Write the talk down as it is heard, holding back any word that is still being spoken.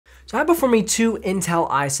So I have before me two Intel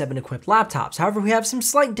i7 equipped laptops. However, we have some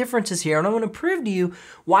slight differences here, and I want to prove to you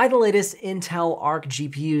why the latest Intel Arc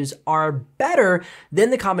GPUs are better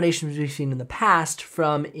than the combinations we've seen in the past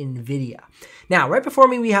from NVIDIA. Now, right before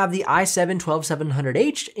me, we have the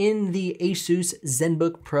i7-12700H in the Asus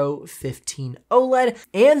Zenbook Pro 15 OLED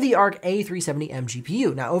and the Arc A370M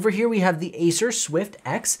GPU. Now, over here, we have the Acer Swift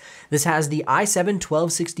X. This has the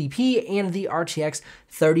i7-1260p and the RTX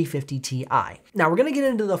 3050 Ti. Now, we're going to get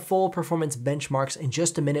into the full performance benchmarks in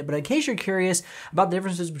just a minute, but in case you're curious about the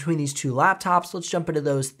differences between these two laptops, let's jump into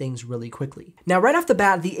those things really quickly. Now, right off the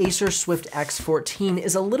bat, the Acer Swift X14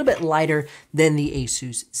 is a little bit lighter than the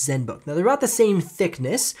Asus Zenbook. Now, they're about the same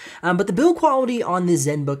thickness, but the build quality on the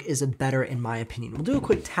Zenbook is better in my opinion. We'll do a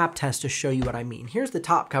quick tap test to show you what I mean. Here's the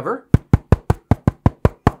top cover.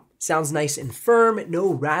 Sounds nice and firm,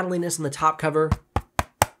 no rattliness on the top cover.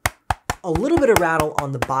 A little bit of rattle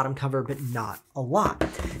on the bottom cover, but not a lot.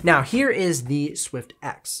 Now, here is the Swift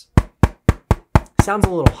X. Sounds a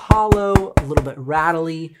little hollow, a little bit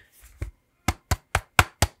rattly.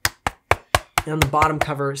 And on the bottom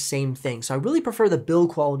cover, same thing. So I really prefer the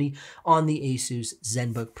build quality on the Asus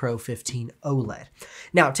Zenbook Pro 15 OLED.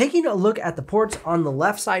 Now, taking a look at the ports on the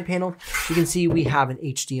left side panel, you can see we have an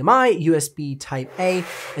HDMI, USB Type A,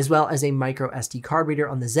 as well as a micro SD card reader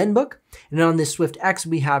on the Zenbook. And on this Swift X,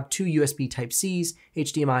 we have two USB Type Cs,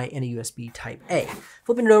 HDMI, and a USB Type A.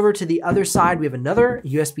 Flipping it over to the other side, we have another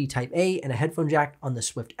USB Type A and a headphone jack on the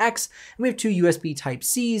Swift X. And we have two USB Type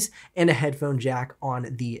Cs and a headphone jack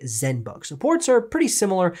on the Zenbook. So ports are pretty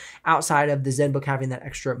similar outside of the Zenbook having that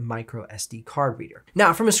extra micro SD card reader.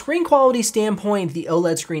 Now, from a screen quality standpoint, the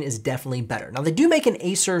OLED screen is definitely better. Now, they do make an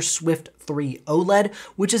Acer Swift 3 OLED,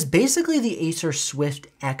 which is basically the Acer Swift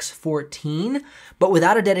X14, but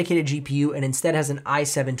without a dedicated GPU and instead has an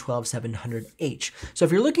i7-12700H. So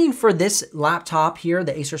if you're looking for this laptop here,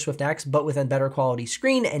 the Acer Swift X, but with a better quality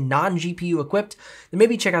screen and non-GPU equipped, then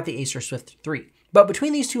maybe check out the Acer Swift 3. But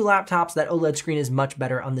between these two laptops, that OLED screen is much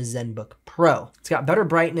better on the Zenbook Pro. It's got better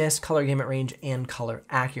brightness, color gamut range, and color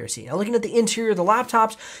accuracy. Now, looking at the interior of the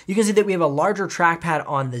laptops, you can see that we have a larger trackpad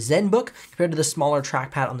on the Zenbook compared to the smaller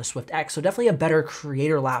trackpad on the Swift X. So definitely a better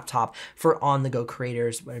creator laptop for on-the-go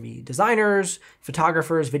creators, whether it be designers,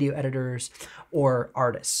 photographers, video editors, or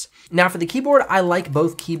artists. Now, for the keyboard, I like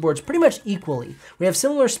both keyboards pretty much equally. We have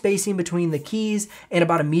similar spacing between the keys and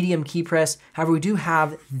about a medium key press. However, we do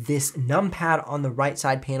have this numpad on the right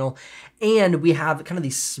side panel, and we have kind of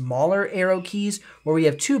these smaller arrow keys where we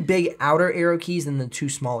have two big outer arrow keys and the two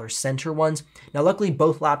smaller center ones. Now, luckily,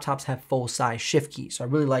 both laptops have full-size shift keys, so I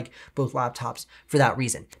really like both laptops for that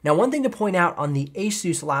reason. Now, one thing to point out on the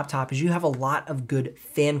Asus laptop is you have a lot of good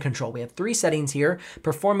fan control. We have three settings here: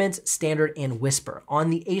 performance, standard, and whisper. On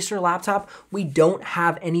the Acer laptop, we don't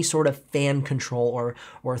have any sort of fan control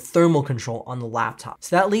or thermal control on the laptop.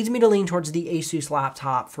 So that leads me to lean towards the Asus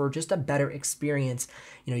laptop for just a better experience.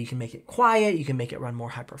 You know, you can make it quiet, you can make it run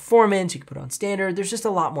more high performance, you can put it on standard. There's just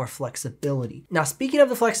a lot more flexibility. Now, speaking of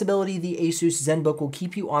the flexibility, the Asus Zenbook will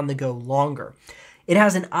keep you on the go longer. It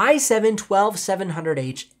has an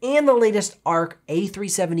i7-12700H and the latest Arc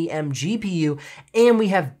A370M GPU, and we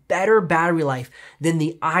have better battery life than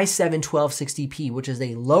the i7-1260p, which is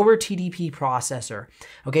a lower TDP processor.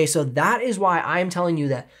 Okay, so that is why I am telling you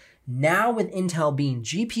that now with Intel being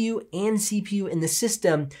GPU and CPU in the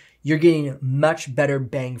system, you're getting much better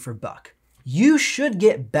bang for buck. You should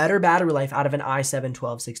get better battery life out of an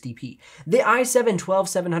i7-1260p. The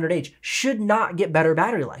i7-12700H should not get better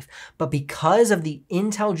battery life, but because of the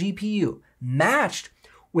Intel GPU matched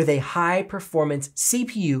with a high performance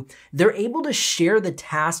CPU, they're able to share the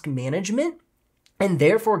task management and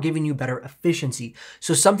therefore giving you better efficiency.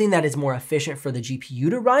 So something that is more efficient for the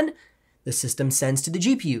GPU to run, the system sends to the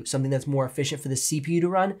GPU. Something that's more efficient for the CPU to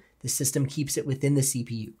run, the system keeps it within the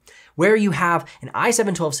CPU. Where you have an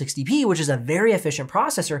i7-1260p, which is a very efficient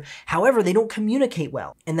processor, however, they don't communicate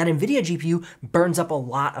well. And that NVIDIA GPU burns up a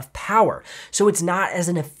lot of power. So it's not as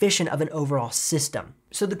efficient of an overall system.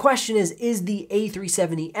 So the question is the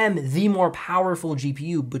A370M the more powerful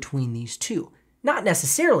GPU between these two? Not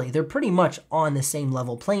necessarily, they're pretty much on the same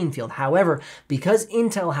level playing field. However, because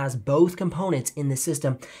Intel has both components in the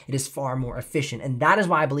system, it is far more efficient. And that is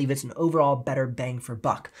why I believe it's an overall better bang for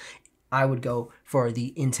buck. I would go for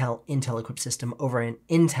the Intel equipped system over an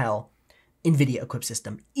Intel NVIDIA equipped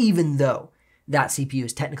system, even though that CPU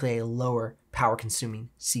is technically a lower power consuming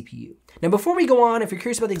CPU. Now, before we go on, if you're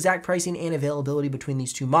curious about the exact pricing and availability between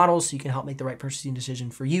these two models so you can help make the right purchasing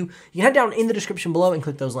decision for you, you can head down in the description below and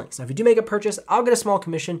click those links. Now, if you do make a purchase, I'll get a small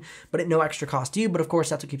commission, but at no extra cost to you. But of course,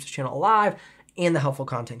 that's what keeps the channel alive and the helpful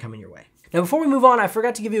content coming your way. Now, before we move on, I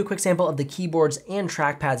forgot to give you a quick sample of the keyboards and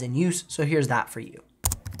trackpads in use, so here's that for you.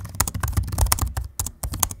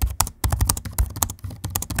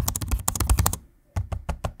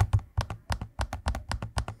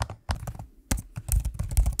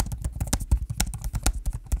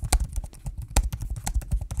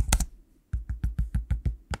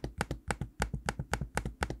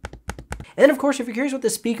 And then of course, if you're curious what the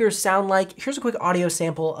speakers sound like, here's a quick audio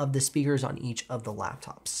sample of the speakers on each of the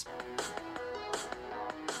laptops.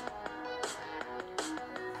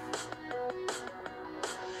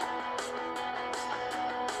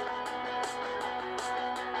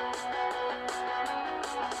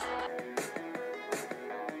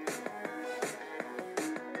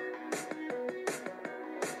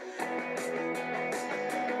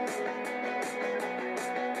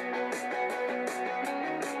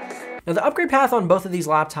 Now, the upgrade path on both of these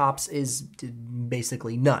laptops is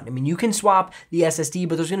basically none. I mean, you can swap the SSD,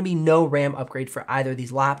 but there's going to be no RAM upgrade for either of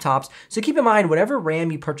these laptops. So keep in mind, whatever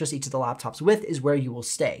RAM you purchase each of the laptops with is where you will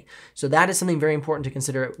stay. So that is something very important to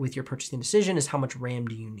consider with your purchasing decision, is how much RAM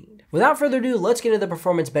do you need. Without further ado, let's get into the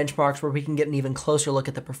performance benchmarks where we can get an even closer look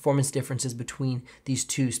at the performance differences between these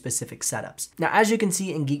two specific setups. Now, as you can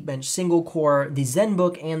see in Geekbench single core, the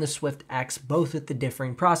Zenbook and the Swift X, both with the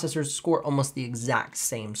differing processors, score almost the exact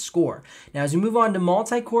same score. Now, as we move on to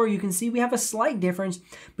multi-core, you can see we have a slight difference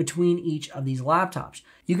between each of these laptops.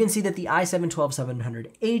 You can see that the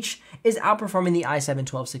i7-12700H is outperforming the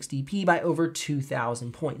i7-1260P by over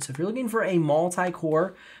 2,000 points. So if you're looking for a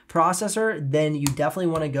multi-core processor, then you definitely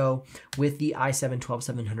want to go with the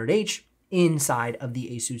i7-12700H inside of the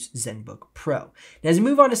Asus Zenbook Pro. Now, as we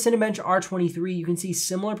move on to Cinebench R23, you can see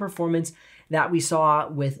similar performance that we saw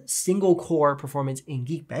with single core performance in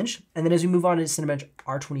Geekbench. And then as we move on to Cinebench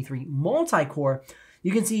R23 multi-core,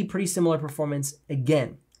 you can see pretty similar performance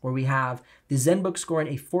again, where we have the Zenbook scoring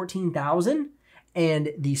a 14,000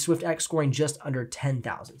 and the Swift X scoring just under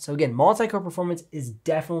 10,000. So again, multi-core performance is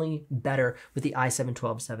definitely better with the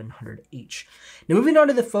i7-12700H. Now, moving on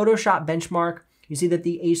to the Photoshop benchmark, you see that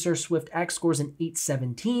the Acer Swift X scores an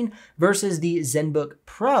 817 versus the Zenbook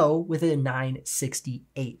Pro with a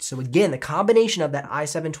 968. So again, the combination of that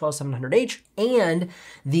i7-12700H and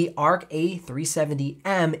the Arc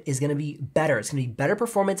A370M is going to be better. It's going to be better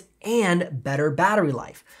performance and better battery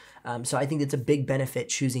life. So I think that's a big benefit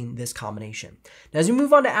choosing this combination. Now, as we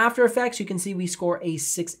move on to After Effects, you can see we score a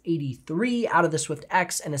 683 out of the Swift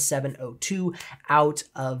X and a 702 out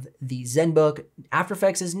of the Zenbook. After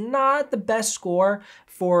Effects is not the best score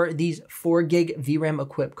for these 4 gig VRAM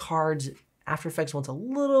equipped cards. After Effects wants a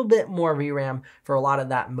little bit more VRAM for a lot of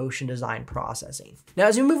that motion design processing. Now,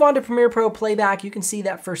 as we move on to Premiere Pro Playback, you can see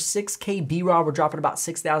that for 6K B-RAW, we're dropping about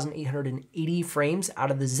 6,880 frames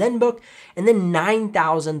out of the Zenbook, and then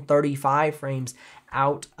 9,035 frames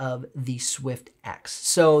out of the Swift X.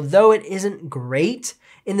 So though it isn't great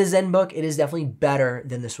in the Zenbook, it is definitely better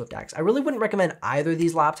than the Swift X. I really wouldn't recommend either of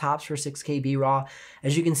these laptops for 6K B-RAW.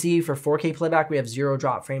 As you can see, for 4K playback, we have 0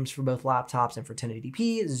 drop frames for both laptops, and for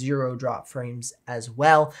 1080p, 0 drop frames as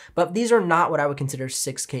well. But these are not what I would consider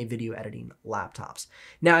 6K video editing laptops.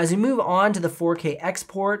 Now, as we move on to the 4K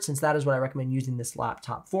export, since that is what I recommend using this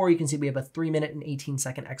laptop for, you can see we have a 3-minute and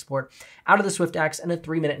 18-second export out of the Swift X and a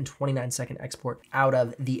 3-minute and 29-second export out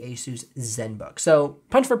of the Asus Zenbook. So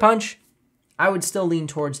punch for punch, I would still lean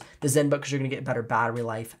towards the Zenbook because you're going to get better battery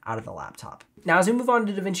life out of the laptop. Now, as we move on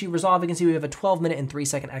to DaVinci Resolve, you can see we have a 12-minute and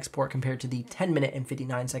 3-second export compared to the 10-minute and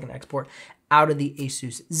 59-second export out of the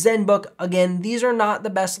Asus Zenbook. Again, these are not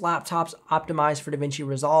the best laptops optimized for DaVinci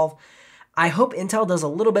Resolve. I hope Intel does a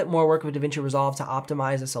little bit more work with DaVinci Resolve to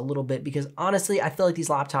optimize this a little bit, because honestly, I feel like these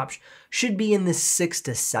laptops should be in the 6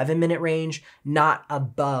 to 7 minute range, not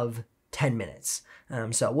above 10 minutes.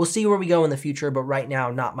 So we'll see where we go in the future, but right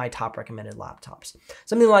now, not my top recommended laptops.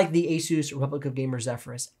 Something like the Asus Republic of Gamers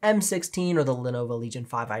Zephyrus M16 or the Lenovo Legion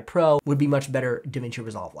 5i Pro would be much better DaVinci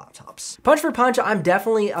Resolve laptops. Punch for punch, I'm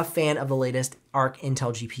definitely a fan of the latest Arc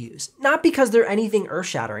Intel GPUs. Not because they're anything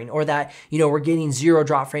earth-shattering or that, we're getting 0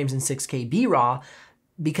 drop frames in 6K B-RAW,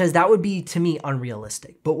 because that would be, to me,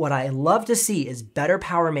 unrealistic. But what I love to see is better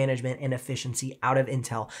power management and efficiency out of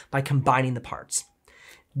Intel by combining the parts.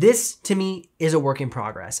 This, to me, is a work in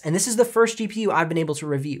progress, and this is the first GPU I've been able to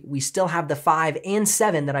review. We still have the 5 and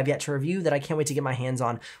 7 that I've yet to review that I can't wait to get my hands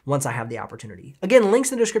on once I have the opportunity. Again, links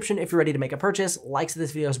in the description if you're ready to make a purchase, likes if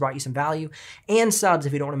this video has brought you some value, and subs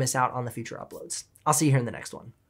if you don't want to miss out on the future uploads. I'll see you here in the next one.